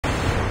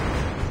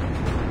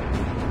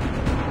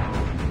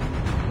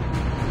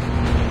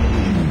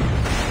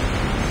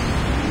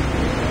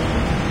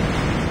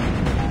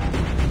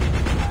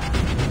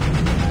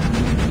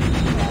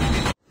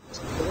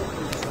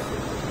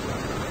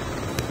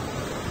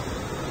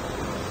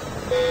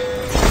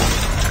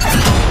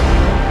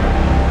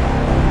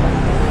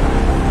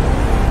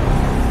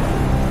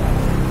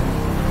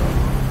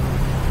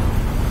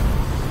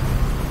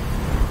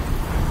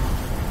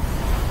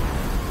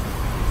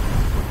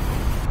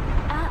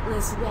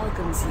Atlas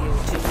welcomes you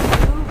to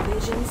New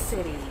Vision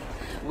City.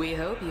 We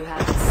hope you have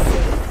a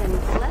safe and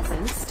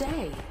pleasant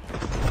stay.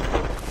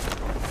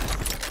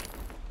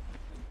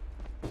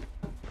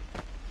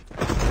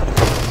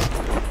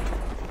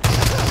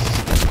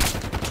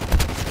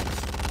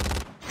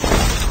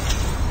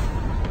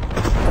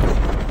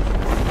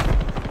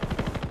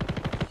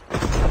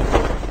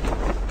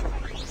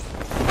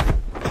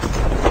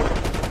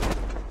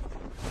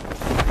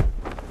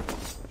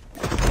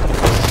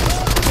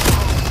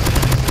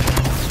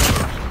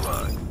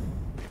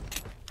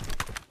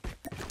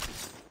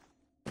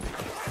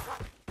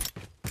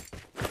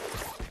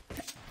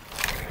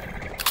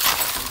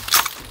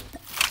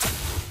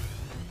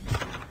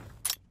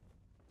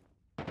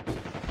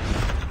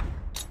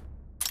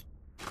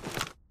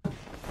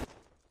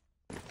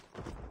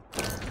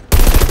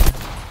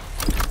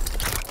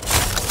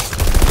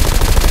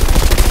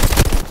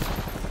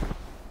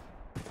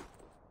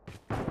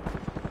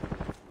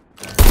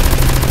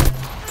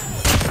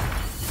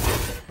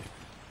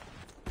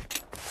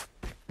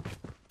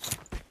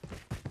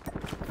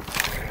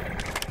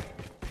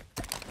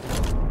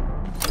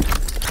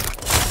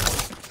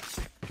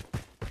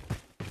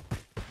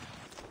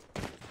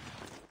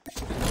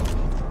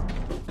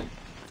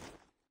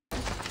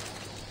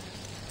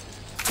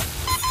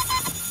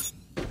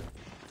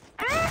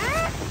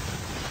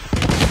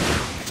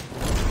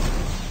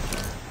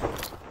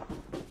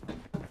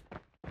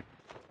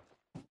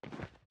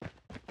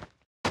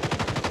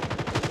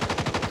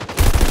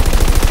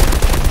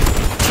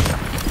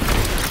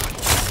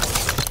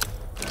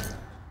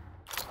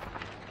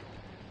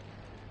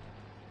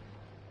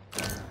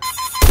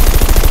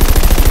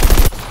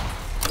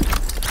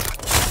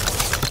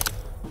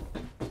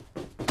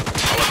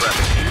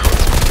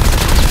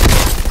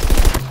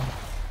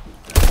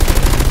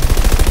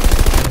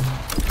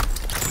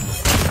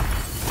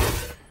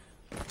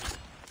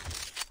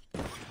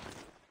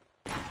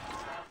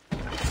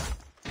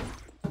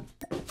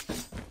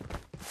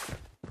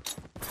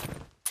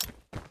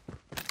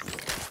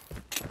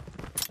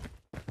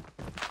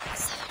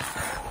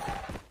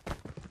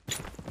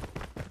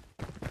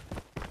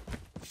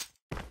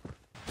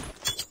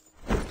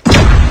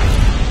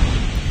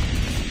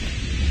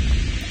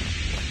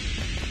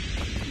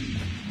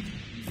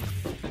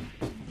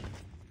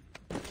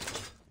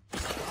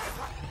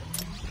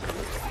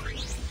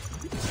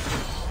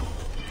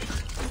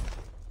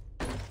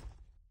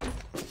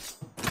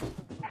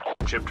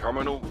 Chip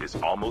terminal is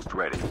almost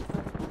ready.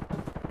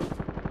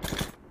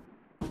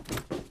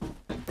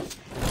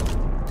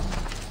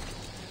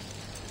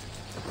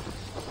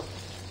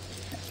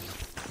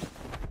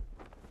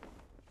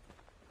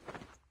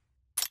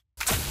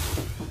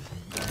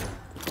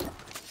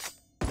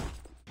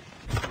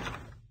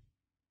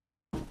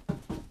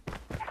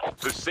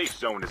 The safe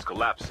zone is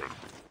collapsing.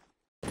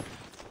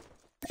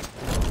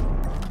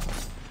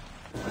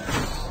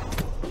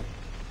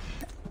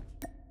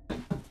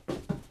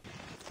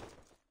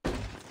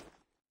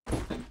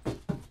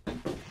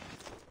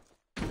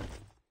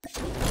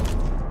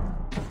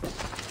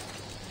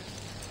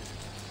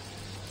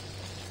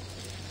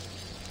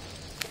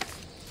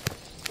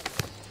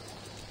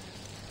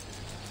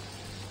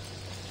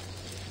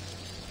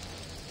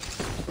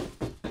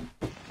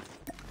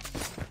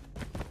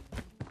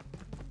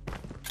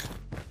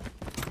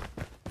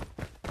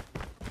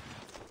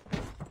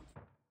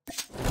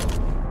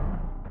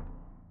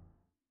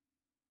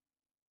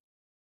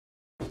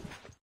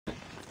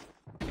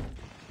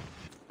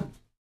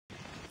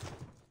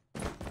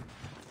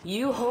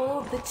 You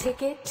hold the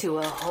ticket to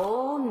a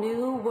whole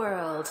new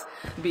world.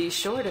 Be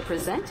sure to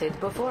present it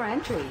before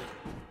entry.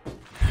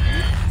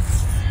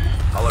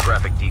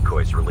 Holographic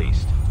decoys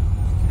released.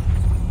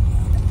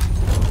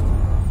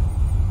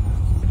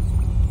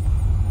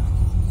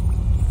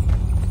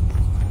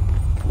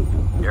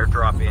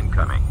 Airdrop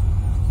incoming.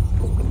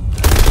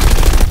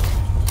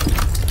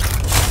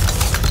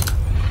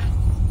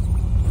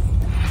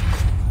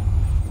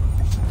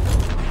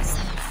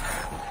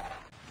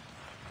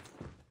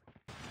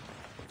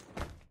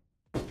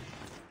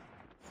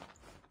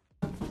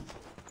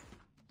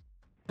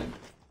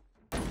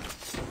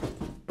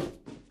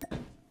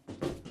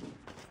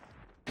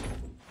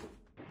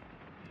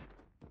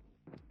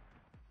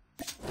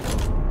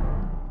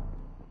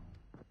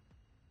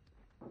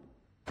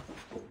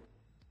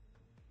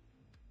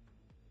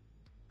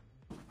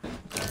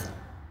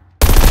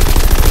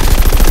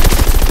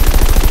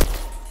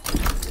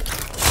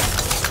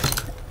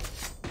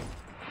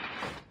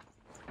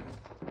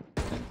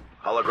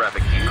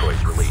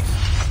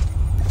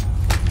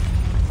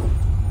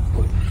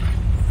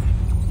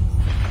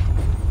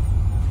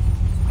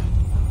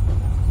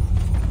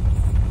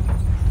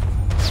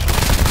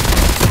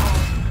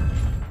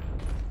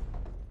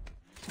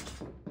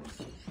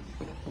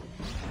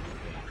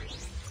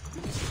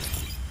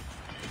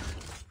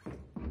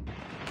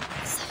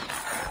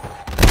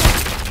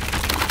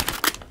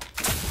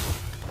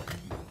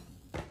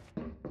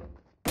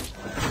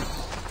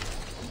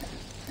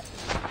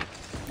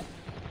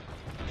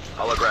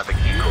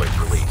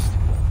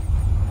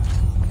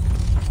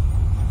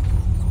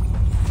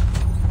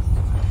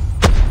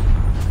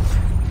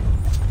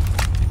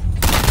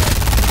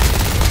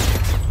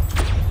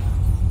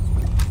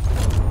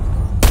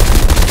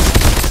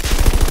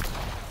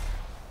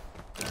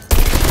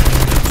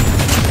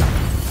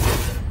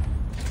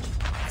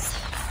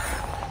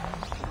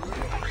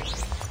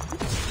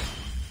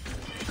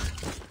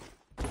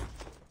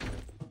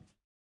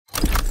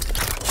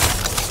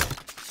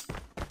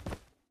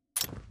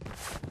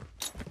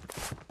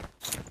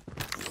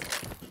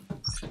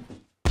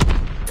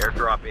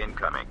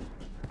 incoming.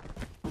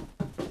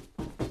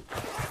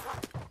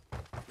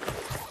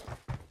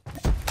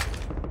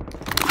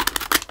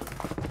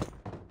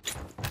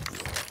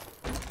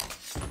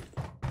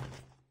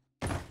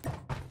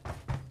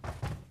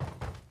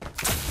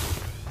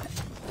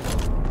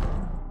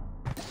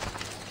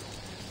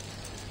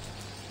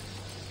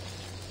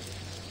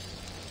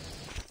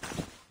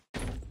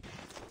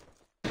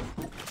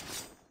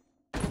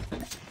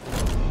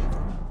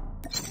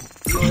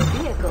 Your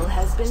vehicle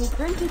has been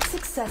printed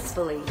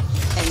successfully.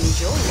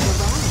 Enjoy the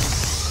ride.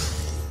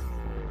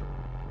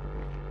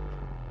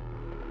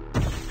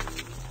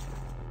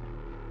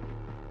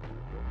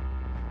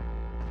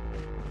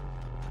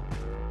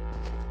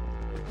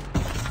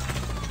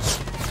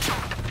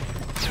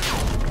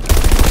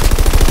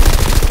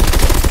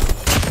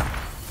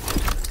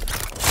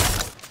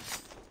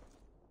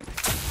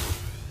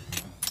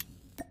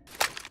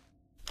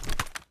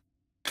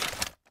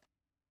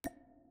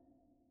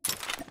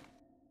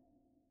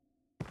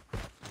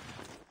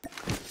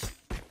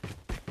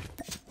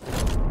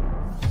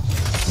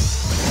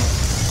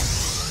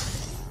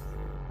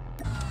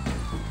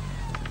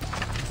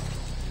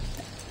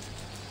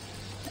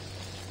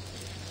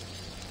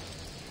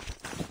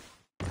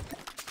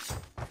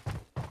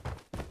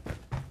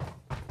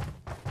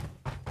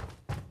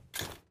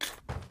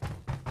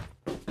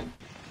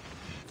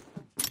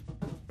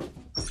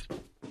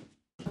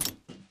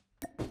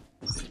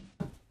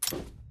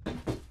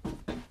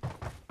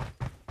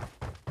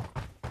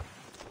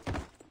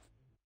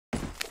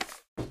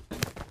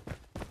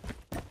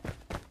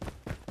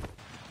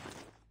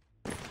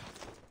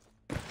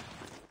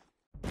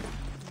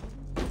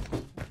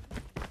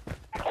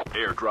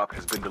 Airdrop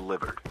has been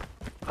delivered.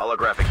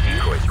 Holographic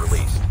decoys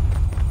released.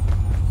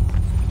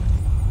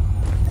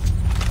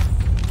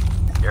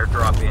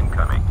 Airdrop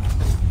incoming.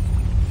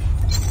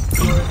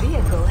 Your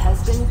vehicle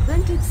has been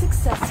printed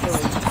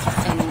successfully.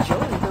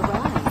 Enjoy the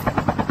ride.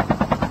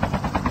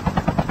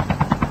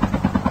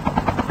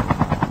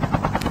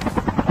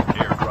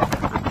 Airdrop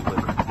has been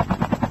delivered.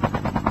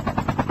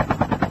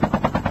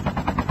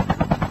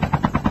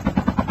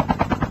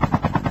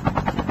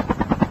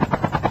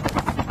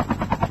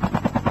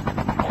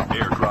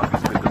 Airdrop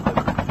has been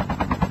delivered.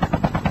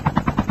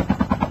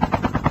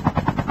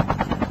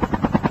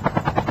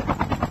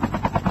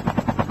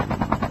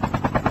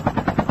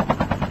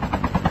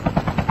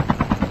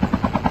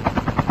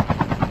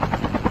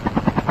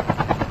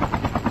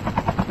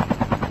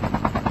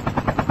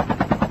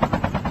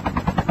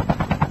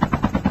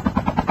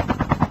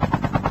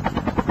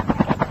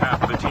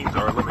 Half of the teams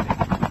are eliminated.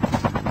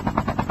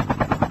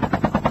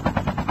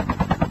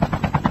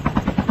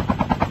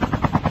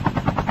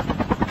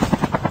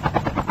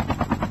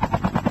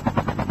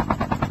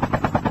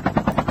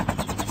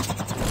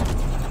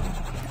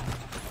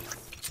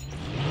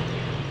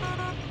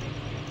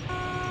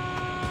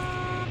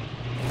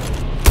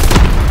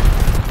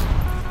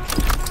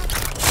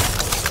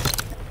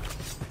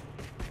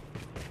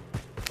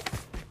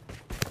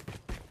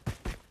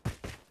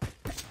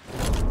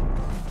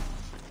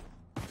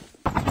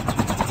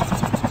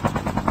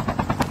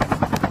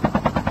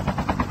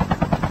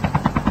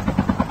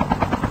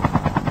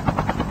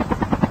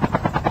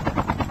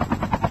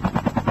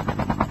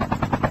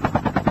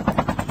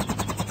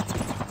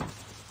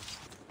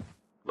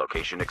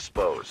 Location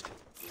exposed.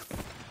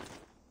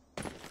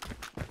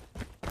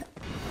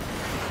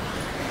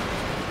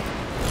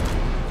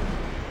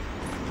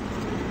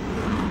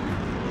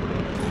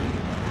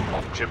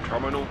 Chip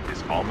terminal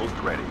is almost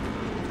ready.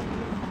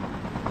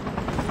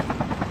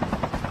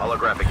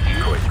 Holographic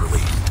decoys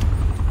released.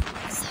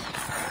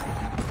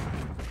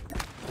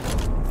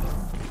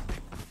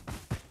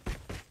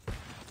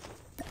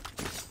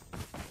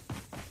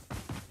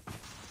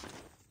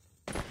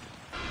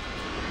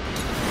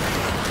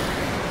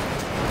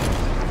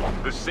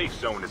 The safe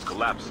zone is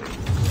collapsing.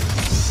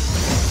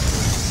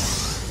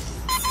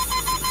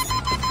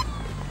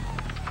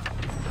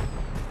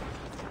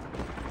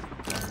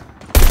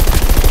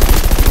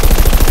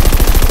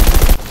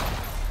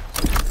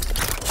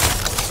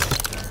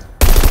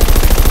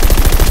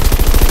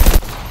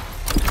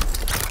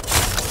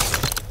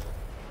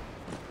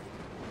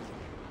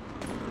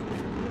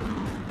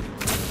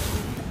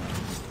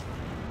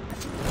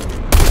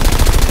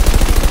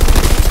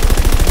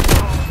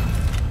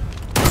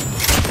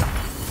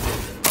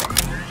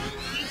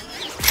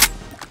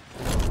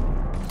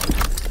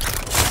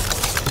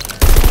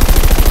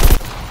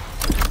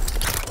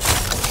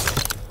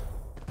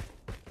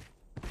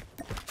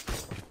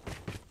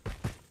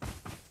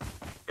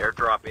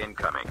 Airdrop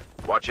incoming.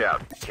 Watch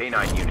out.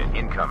 K9 unit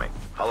incoming.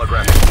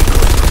 Holographic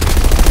decoys.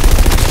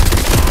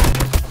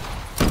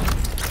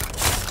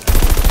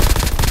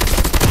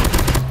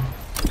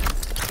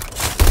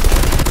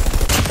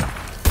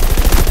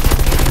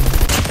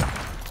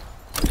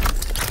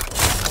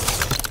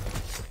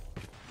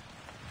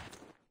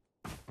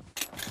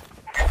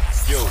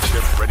 Skill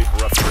chip ready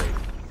for upgrade.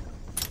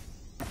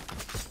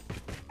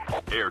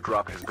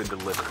 Airdrop has been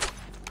delivered.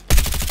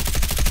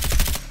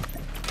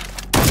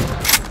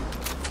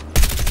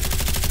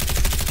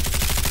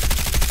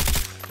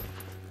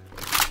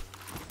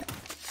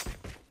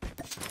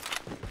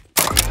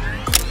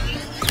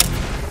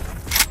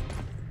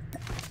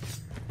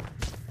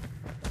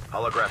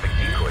 Holographic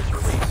decoys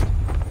released.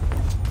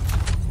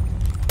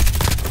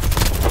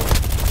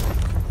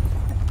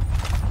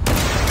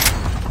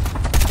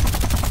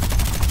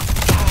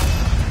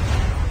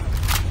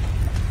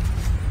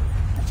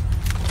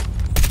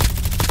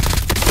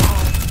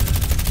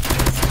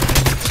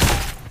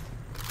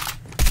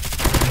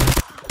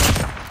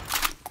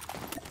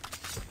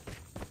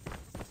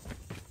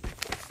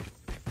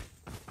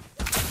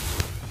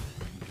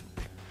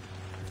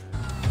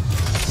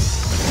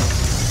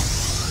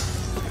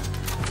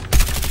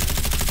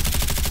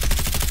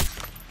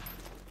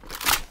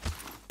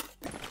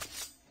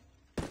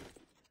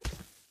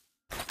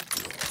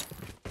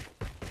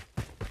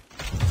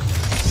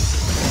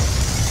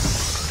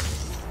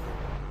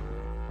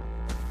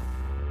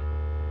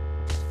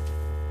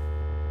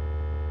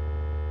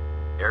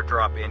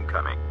 Airdrop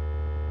incoming.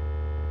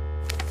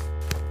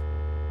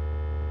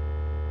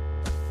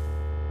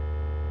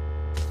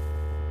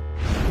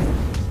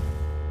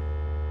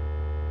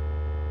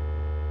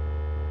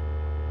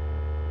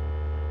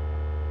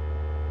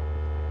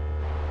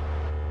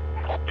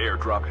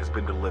 Airdrop has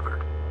been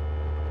delivered.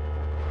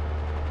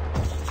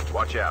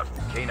 Watch out.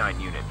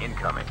 K9 unit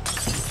incoming.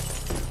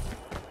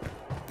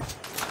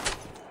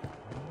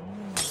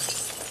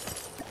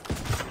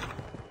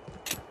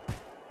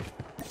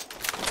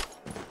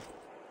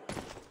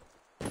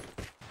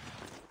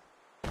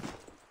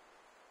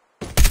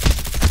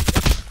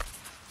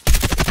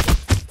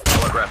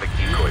 Holographic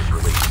decoys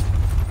released.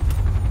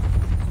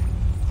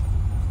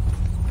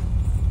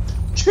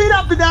 چی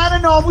رفت به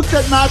دهن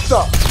ناموست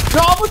مهسا؟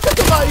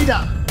 ناموست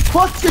گاهیدم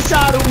کس که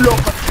شهر اون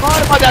لقمه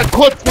کار مادر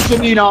کس بشه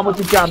بی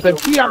ناموسی کمپر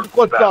کیرم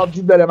تو کس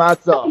آبجید داره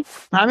مهسا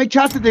همه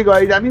کس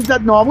گاهیدم این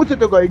زد ناموست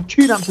گاهید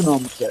کیرم تو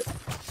ناموست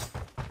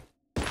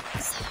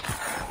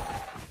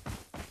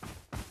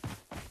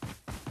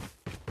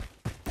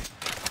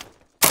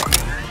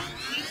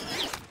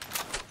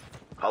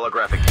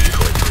Holographic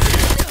decoys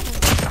released.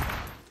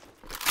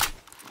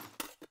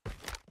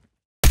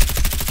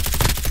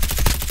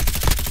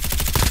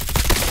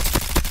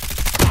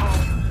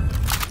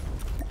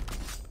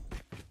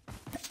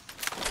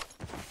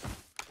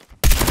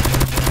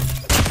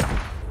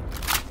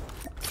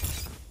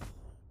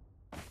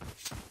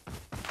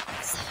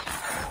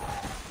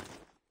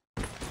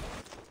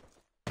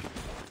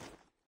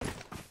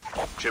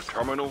 Chip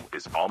terminal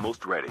is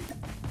almost ready.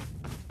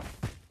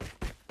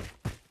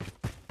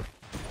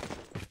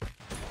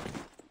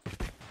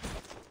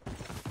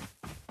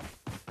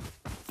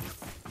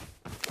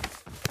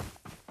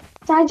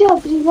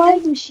 سجاد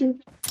ریوایل میشی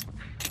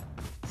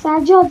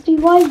سجاد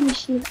ریوایل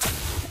میشی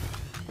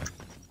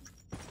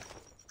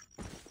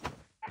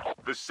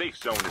The safe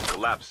zone is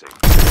collapsing.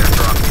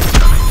 Airdrop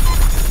incoming.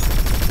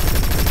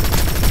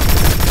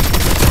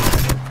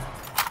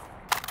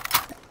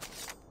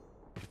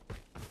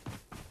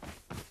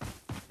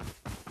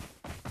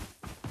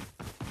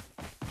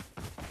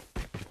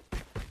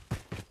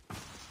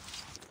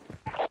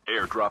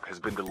 Airdrop has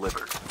been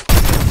delivered.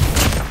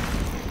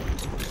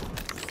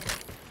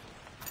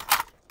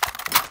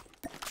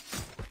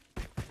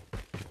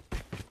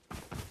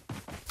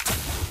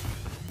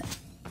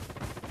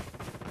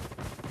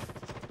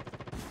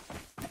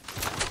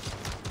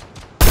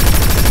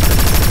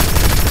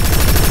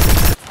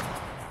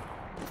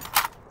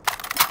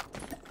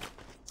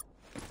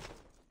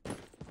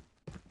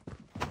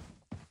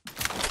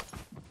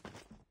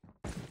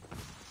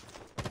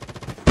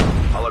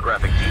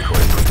 Holographic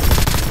decoys released.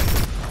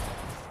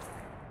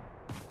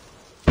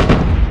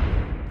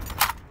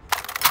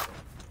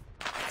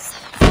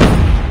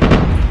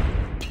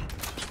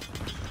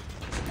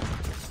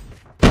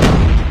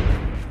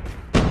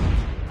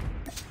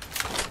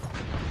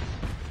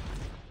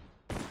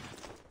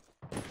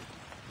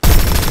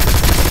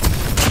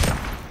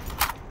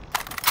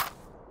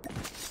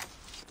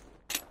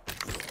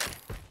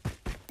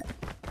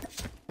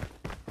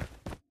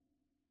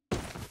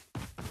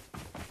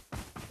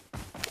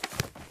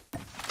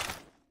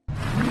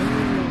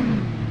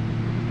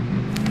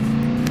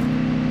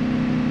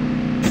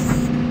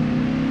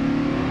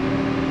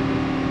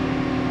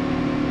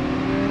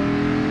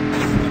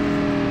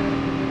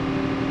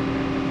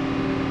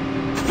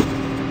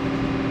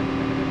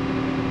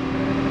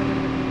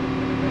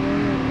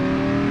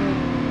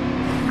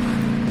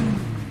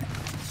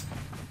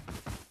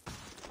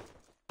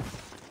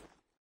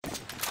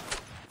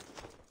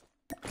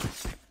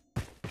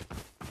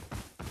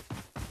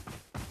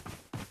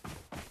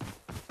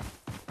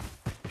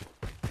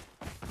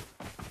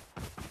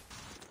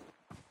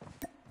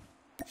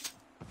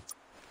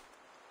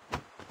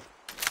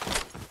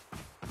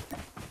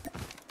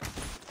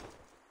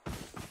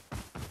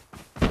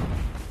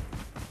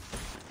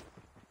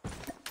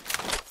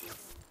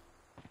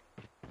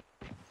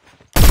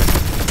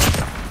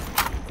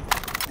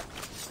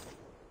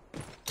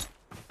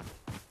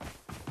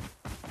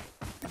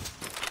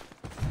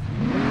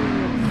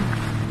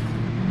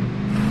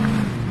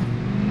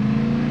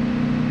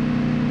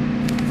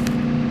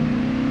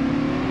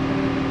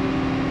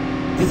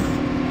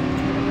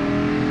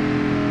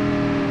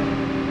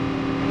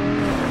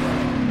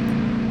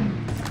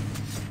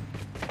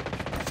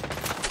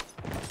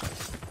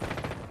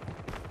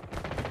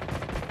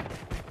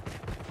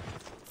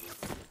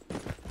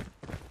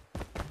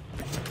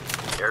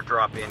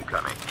 Airdrop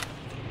incoming.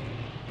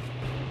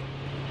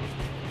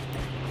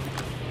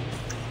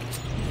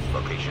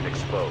 Location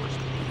exposed.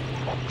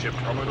 Chip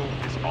terminal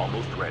is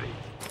almost ready.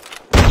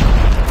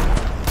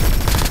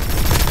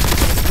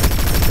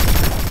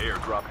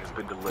 Airdrop has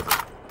been delivered.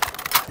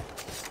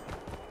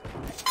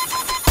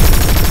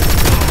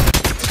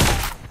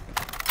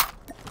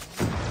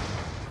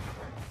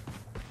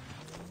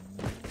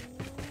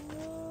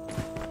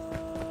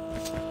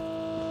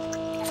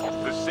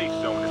 The safe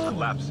zone is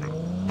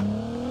collapsing.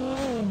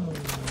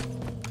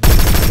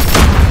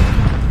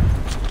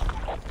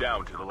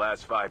 Down to the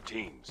last 5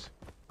 teams.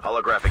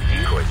 Holographic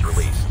decoys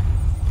released.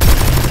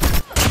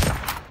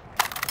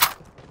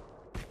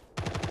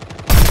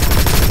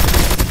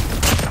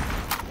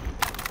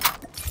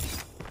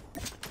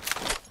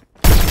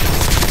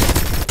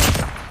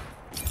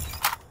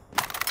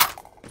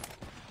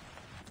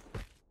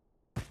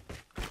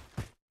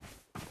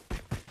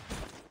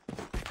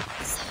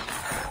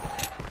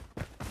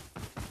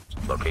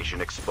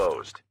 Location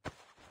exposed.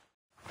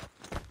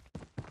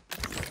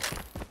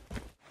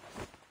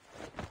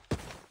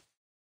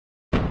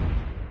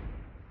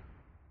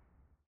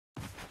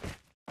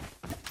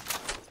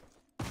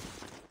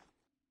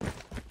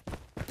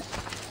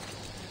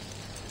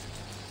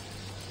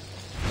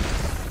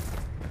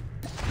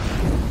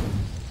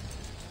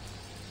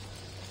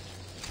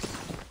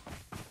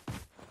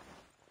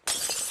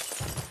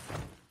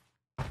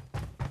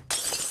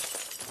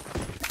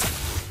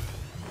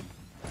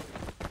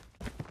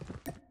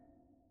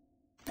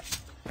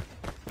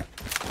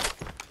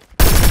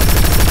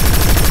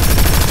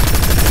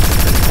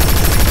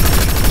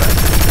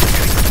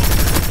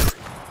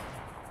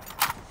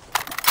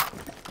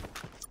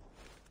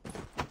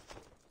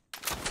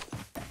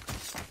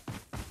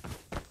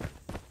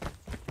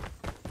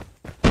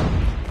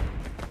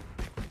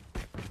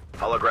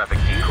 Holographic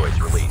decoys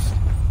released.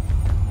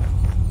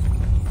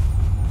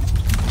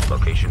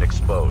 Location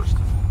exposed.